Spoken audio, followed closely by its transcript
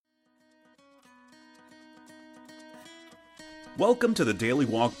Welcome to the Daily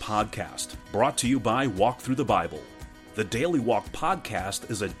Walk Podcast, brought to you by Walk Through the Bible. The Daily Walk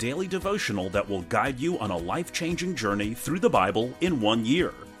Podcast is a daily devotional that will guide you on a life-changing journey through the Bible in 1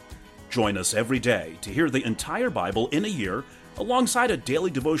 year. Join us every day to hear the entire Bible in a year, alongside a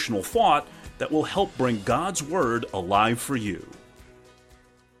daily devotional thought that will help bring God's Word alive for you.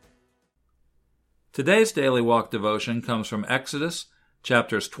 Today's Daily Walk devotion comes from Exodus,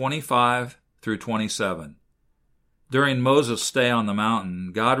 chapters 25 through 27. During Moses' stay on the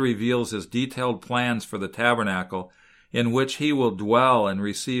mountain, God reveals his detailed plans for the tabernacle in which he will dwell and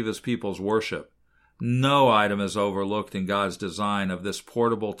receive his people's worship. No item is overlooked in God's design of this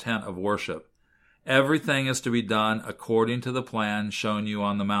portable tent of worship. Everything is to be done according to the plan shown you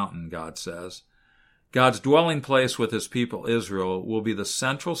on the mountain, God says. God's dwelling place with his people Israel will be the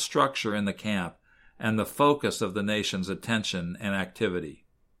central structure in the camp and the focus of the nation's attention and activity.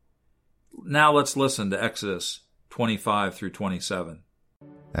 Now let's listen to Exodus 25 through 27.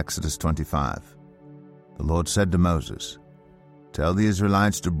 Exodus 25. The Lord said to Moses, "Tell the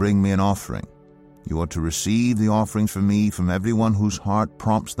Israelites to bring me an offering. You are to receive the offerings from me from everyone whose heart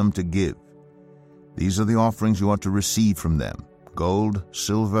prompts them to give. These are the offerings you are to receive from them: gold,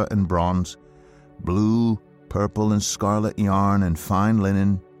 silver, and bronze, blue, purple, and scarlet yarn, and fine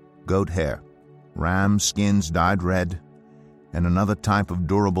linen, goat hair, ram skins dyed red, and another type of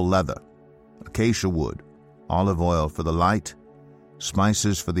durable leather, acacia wood, olive oil for the light,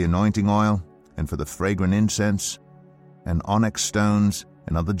 spices for the anointing oil and for the fragrant incense, and onyx stones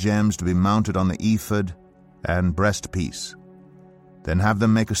and other gems to be mounted on the ephod and breastpiece. Then have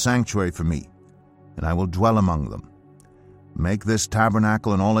them make a sanctuary for me, and I will dwell among them. Make this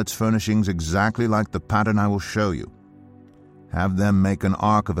tabernacle and all its furnishings exactly like the pattern I will show you. Have them make an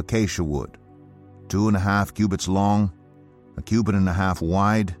ark of acacia wood, 2.5 cubits long, 1.5 cubits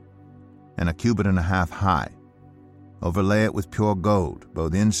wide, and 1.5 cubits high. Overlay it with pure gold,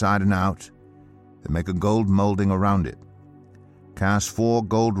 both inside and out, and make a gold molding around it. Cast 4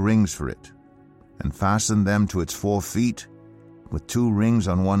 gold rings for it, and fasten them to its 4 feet, with 2 rings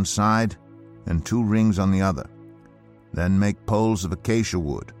on one side and 2 rings on the other. Then make poles of acacia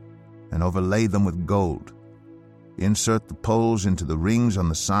wood, and overlay them with gold. Insert the poles into the rings on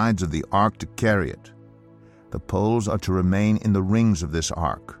the sides of the ark to carry it. The poles are to remain in the rings of this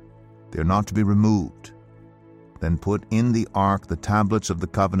ark. They are not to be removed. Then put in the ark the tablets of the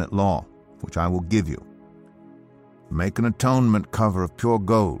covenant law, which I will give you. Make an atonement cover of pure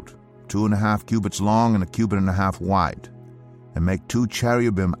gold, 2.5 cubits long and 1.5 cubits wide, and make 2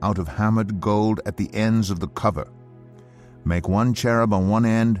 cherubim out of hammered gold at the ends of the cover. Make 1 cherub on one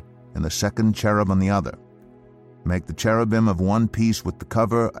end and the second cherub on the other. Make the cherubim of one piece with the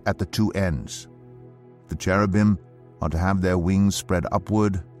cover at the 2 ends. The cherubim are to have their wings spread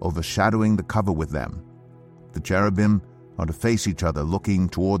upward, overshadowing the cover with them. The cherubim are to face each other, looking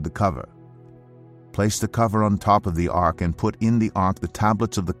toward the cover. Place the cover on top of the ark and put in the ark the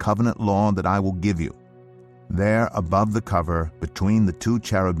tablets of the covenant law that I will give you. There, above the cover, between the 2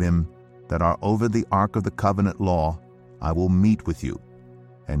 cherubim that are over the ark of the covenant law, I will meet with you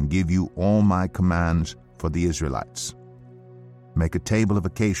and give you all my commands for the Israelites. Make a table of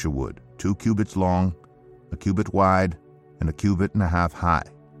acacia wood, 2 cubits long, 1 cubit wide, and 1.5 cubits high.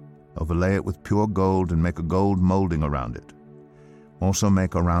 Overlay it with pure gold and make a gold molding around it. Also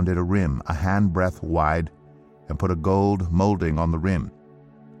make around it a rim, a handbreadth wide, and put a gold molding on the rim.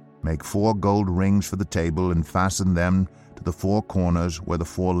 Make 4 gold rings for the table and fasten them to the 4 corners where the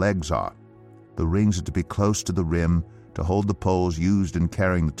 4 legs are. The rings are to be close to the rim to hold the poles used in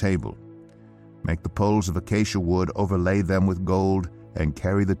carrying the table. Make the poles of acacia wood, overlay them with gold, and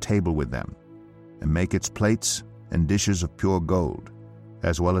carry the table with them. And make its plates and dishes of pure gold,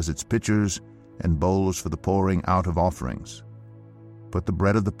 as well as its pitchers and bowls for the pouring out of offerings. Put the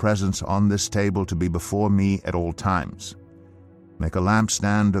bread of the presence on this table to be before me at all times. Make a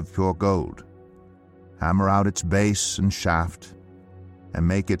lampstand of pure gold. Hammer out its base and shaft, and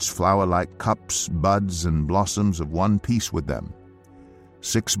make its flower-like cups, buds, and blossoms of one piece with them.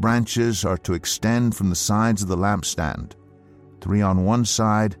 6 branches are to extend from the sides of the lampstand, 3 on one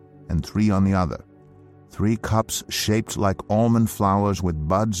side and 3 on the other. 3 cups shaped like almond flowers with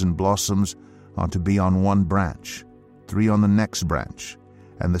buds and blossoms are to be on one branch, 3 on the next branch,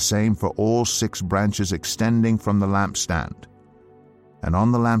 and the same for all 6 branches extending from the lampstand. And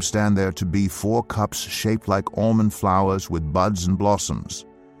on the lampstand there are to be 4 cups shaped like almond flowers with buds and blossoms.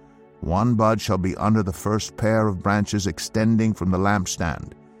 1 bud shall be under the first pair of branches extending from the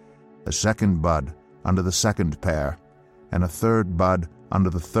lampstand, a 2nd bud under the 2nd pair, and a 3rd bud under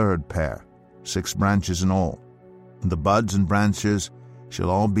the 3rd pair, 6 branches in all. The buds and branches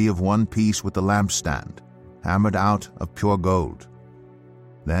shall all be of one piece with the lampstand. hammered out of pure gold.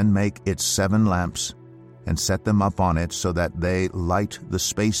 Then make its 7 lamps, and set them up on it so that they light the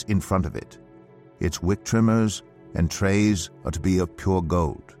space in front of it. Its wick trimmers and trays are to be of pure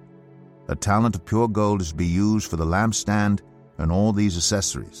gold. A talent of pure gold is to be used for the lampstand and all these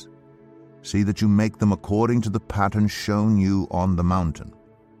accessories. See that you make them according to the pattern shown you on the mountain.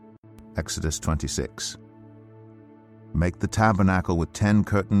 Exodus 26. Make the tabernacle with 10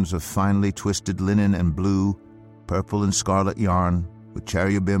 curtains of finely twisted linen and blue, purple, and scarlet yarn, with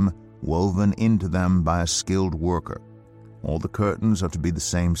cherubim woven into them by a skilled worker. All the curtains are to be the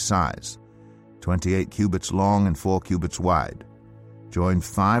same size, 28 cubits long and 4 cubits wide. Join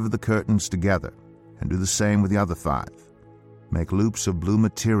 5 of the curtains together, and do the same with the other 5. Make loops of blue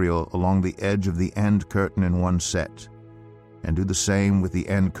material along the edge of the end curtain in one set, and do the same with the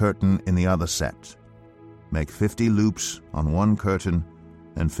end curtain in the other set. Make 50 loops on one curtain,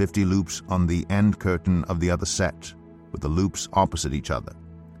 and 50 loops on the end curtain of the other set, with the loops opposite each other.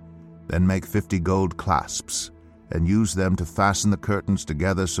 Then make 50 gold clasps, and use them to fasten the curtains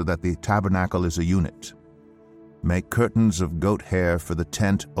together so that the tabernacle is a unit. Make curtains of goat hair for the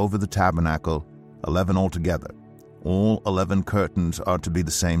tent over the tabernacle, 11 altogether. All 11 curtains are to be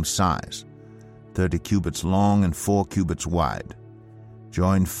the same size, 30 cubits long and 4 cubits wide.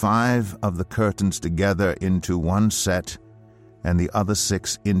 Join 5 of the curtains together into one set, and the other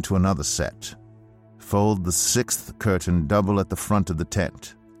 6 into another set. Fold the 6th curtain double at the front of the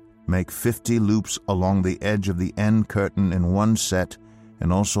tent. Make 50 loops along the edge of the end curtain in one set,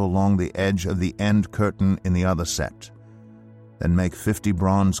 and also along the edge of the end curtain in the other set. Then make 50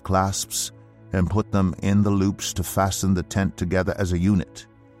 bronze clasps, and put them in the loops to fasten the tent together as a unit.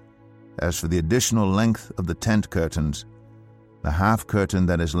 As for the additional length of the tent curtains, the half curtain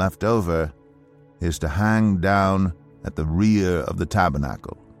that is left over is to hang down at the rear of the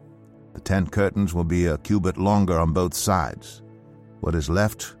tabernacle. The tent curtains will be a cubit longer on both sides. What is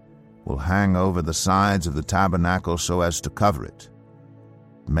left will hang over the sides of the tabernacle so as to cover it.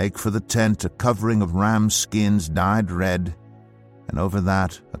 Make for the tent a covering of ram skins dyed red, and over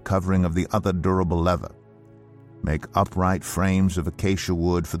that a covering of the other durable leather. Make upright frames of acacia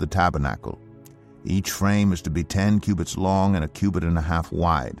wood for the tabernacle. Each frame is to be 10 cubits long and 1.5 cubits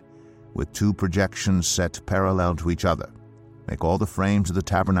wide, with 2 projections set parallel to each other. Make all the frames of the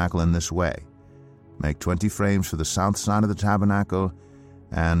tabernacle in this way. Make 20 frames for the south side of the tabernacle,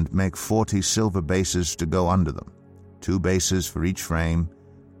 and make 40 silver bases to go under them, 2 bases for each frame,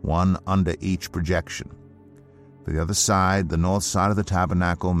 1 under each projection. For the other side, the north side of the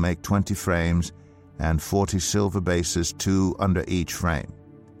tabernacle, make 20 frames and 40 silver bases, 2 under each frame.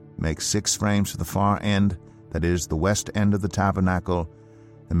 Make 6 frames for the far end, that is, the west end of the tabernacle,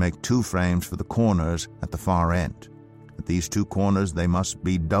 and make 2 frames for the corners at the far end. At these 2 corners they must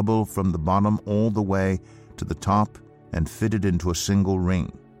be double from the bottom all the way to the top and fitted into a single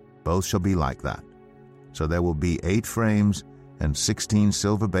ring. Both shall be like that. So there will be 8 frames and 16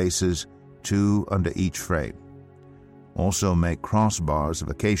 silver bases, 2 under each frame. Also make crossbars of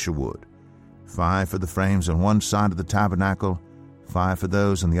acacia wood, 5 for the frames on one side of the tabernacle, 5 for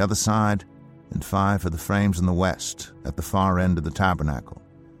those on the other side, and 5 for the frames on the west, at the far end of the tabernacle.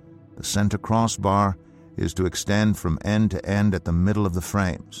 The center crossbar is to extend from end to end at the middle of the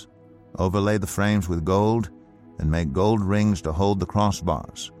frames. Overlay the frames with gold, and make gold rings to hold the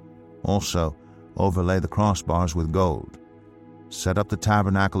crossbars. Also, overlay the crossbars with gold. Set up the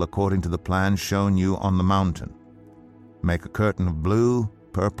tabernacle according to the plan shown you on the mountain. Make a curtain of blue,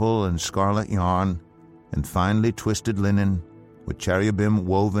 purple, and scarlet yarn, and finely twisted linen, with cherubim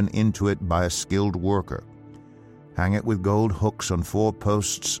woven into it by a skilled worker. Hang it with gold hooks on 4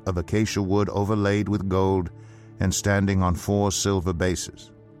 posts of acacia wood overlaid with gold, and standing on 4 silver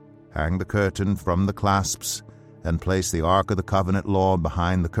bases. Hang the curtain from the clasps, and place the Ark of the Covenant law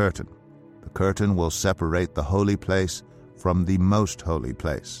behind the curtain. The curtain will separate the holy place from the most holy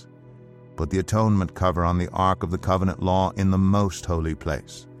place. Put the atonement cover on the Ark of the Covenant law in the most holy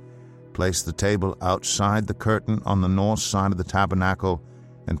place. Place the table outside the curtain on the north side of the tabernacle,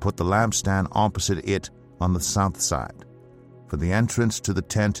 and put the lampstand opposite it on the south side. For the entrance to the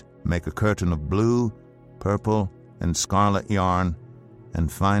tent, make a curtain of blue, purple, and scarlet yarn,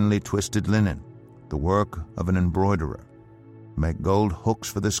 and finely twisted linen, the work of an embroiderer. Make gold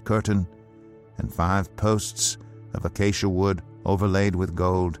hooks for this curtain, and 5 posts of acacia wood overlaid with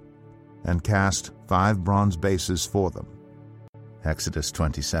gold, and cast 5 bronze bases for them. Exodus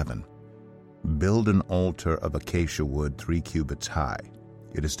 27. Build an altar of acacia wood 3 cubits high.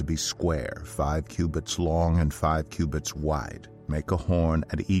 It is to be square, 5 cubits long and 5 cubits wide. Make a horn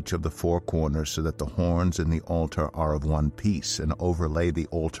at each of the 4 corners so that the horns in the altar are of one piece, and overlay the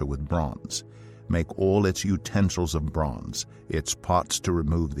altar with bronze. Make all its utensils of bronze, its pots to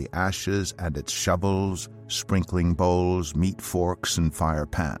remove the ashes, and its shovels, sprinkling bowls, meat forks, and fire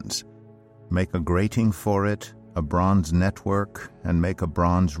pans. Make a grating for it, a bronze network, and make a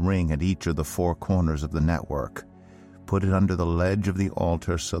bronze ring at each of the 4 corners of the network. Put it under the ledge of the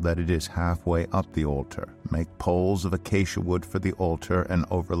altar so that it is halfway up the altar. Make poles of acacia wood for the altar and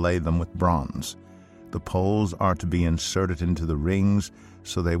overlay them with bronze. The poles are to be inserted into the rings,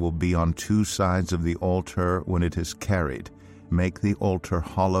 so they will be on 2 sides of the altar when it is carried. Make the altar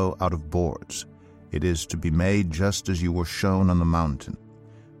hollow out of boards. It is to be made just as you were shown on the mountain.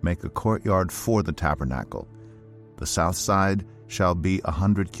 Make a courtyard for the tabernacle. The south side shall be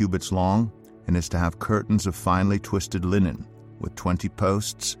 100 cubits long, and is to have curtains of finely twisted linen, with 20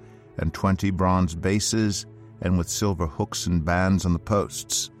 posts and 20 bronze bases, and with silver hooks and bands on the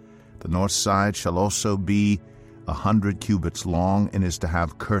posts. The north side shall also be 100 cubits long, and is to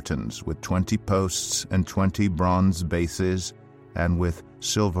have curtains with 20 posts and 20 bronze bases, and with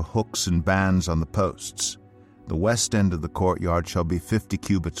silver hooks and bands on the posts. The west end of the courtyard shall be 50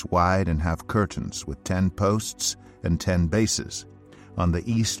 cubits wide, and have curtains with 10 posts and 10 bases. On the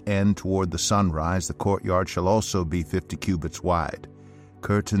east end toward the sunrise, the courtyard shall also be 50 cubits wide.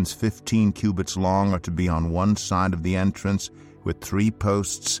 Curtains 15 cubits long are to be on one side of the entrance, with 3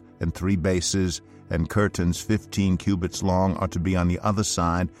 posts and 3 bases, and curtains 15 cubits long are to be on the other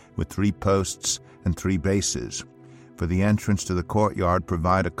side, with 3 posts and 3 bases. For the entrance to the courtyard,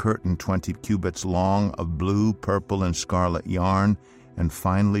 provide a curtain 20 cubits long of blue, purple, and scarlet yarn, and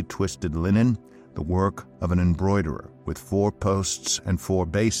finely twisted linen, the work of an embroiderer, with 4 posts and 4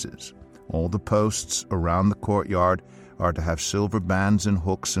 bases. All the posts around the courtyard are to have silver bands and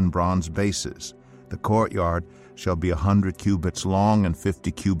hooks and bronze bases. The courtyard shall be 100 cubits long and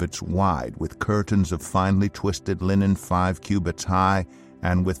 50 cubits wide, with curtains of finely twisted linen 5 cubits high,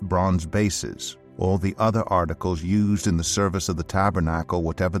 and with bronze bases. All the other articles used in the service of the tabernacle,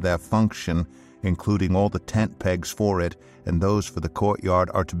 whatever their function, including all the tent pegs for it, and those for the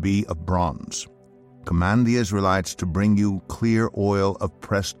courtyard, are to be of bronze. Command the Israelites to bring you clear oil of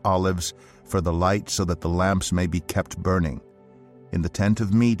pressed olives for the light, so that the lamps may be kept burning. In the tent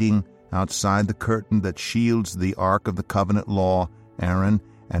of meeting, outside the curtain that shields the ark of the covenant law, Aaron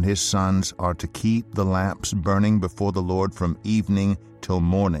and his sons are to keep the lamps burning before the Lord from evening till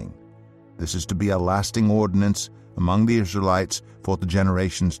morning. This is to be a lasting ordinance among the Israelites for the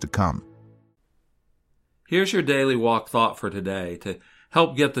generations to come. Here's your daily walk thought for today to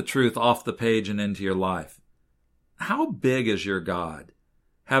help get the truth off the page and into your life. How big is your God?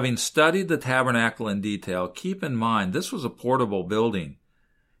 Having studied the tabernacle in detail, keep in mind this was a portable building,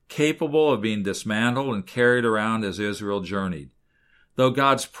 capable of being dismantled and carried around as Israel journeyed. Though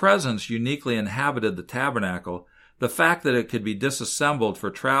God's presence uniquely inhabited the tabernacle, the fact that it could be disassembled for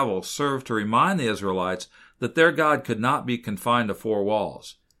travel served to remind the Israelites that their God could not be confined to 4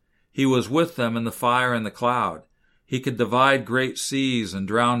 walls. He was with them in the fire and the cloud. He could divide great seas and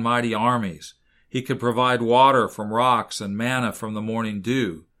drown mighty armies. He could provide water from rocks and manna from the morning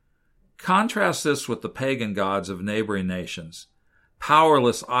dew. Contrast this with the pagan gods of neighboring nations,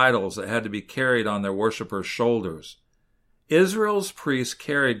 powerless idols that had to be carried on their worshippers' shoulders. Israel's priests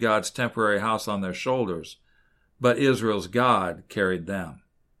carried God's temporary house on their shoulders, but Israel's God carried them.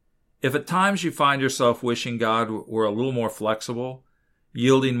 If at times you find yourself wishing God were a little more flexible,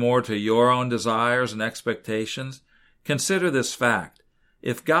 yielding more to your own desires and expectations, consider this fact.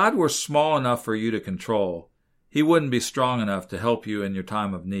 If God were small enough for you to control, He wouldn't be strong enough to help you in your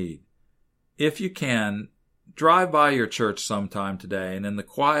time of need. If you can, drive by your church sometime today, and in the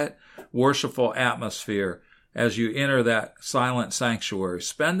quiet, worshipful atmosphere, as you enter that silent sanctuary,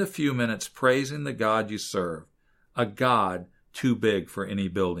 spend a few minutes praising the God you serve, a God too big for any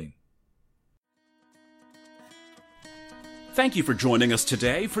building. Thank you for joining us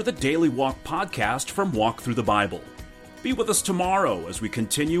today for the Daily Walk podcast from Walk Through the Bible. Be with us tomorrow as we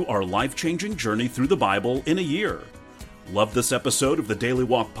continue our life-changing journey through the Bible in a year. Love this episode of the Daily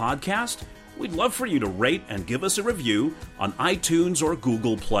Walk podcast? We'd love for you to rate and give us a review on iTunes or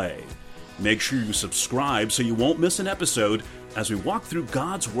Google Play. Make sure you subscribe so you won't miss an episode as we walk through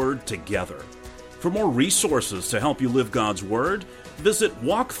God's Word together. For more resources to help you live God's Word, visit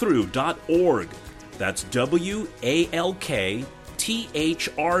walkthrough.org. That's WALKTHRU.org.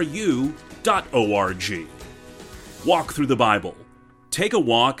 Walk through the Bible. Take a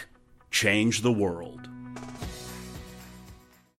walk, change the world.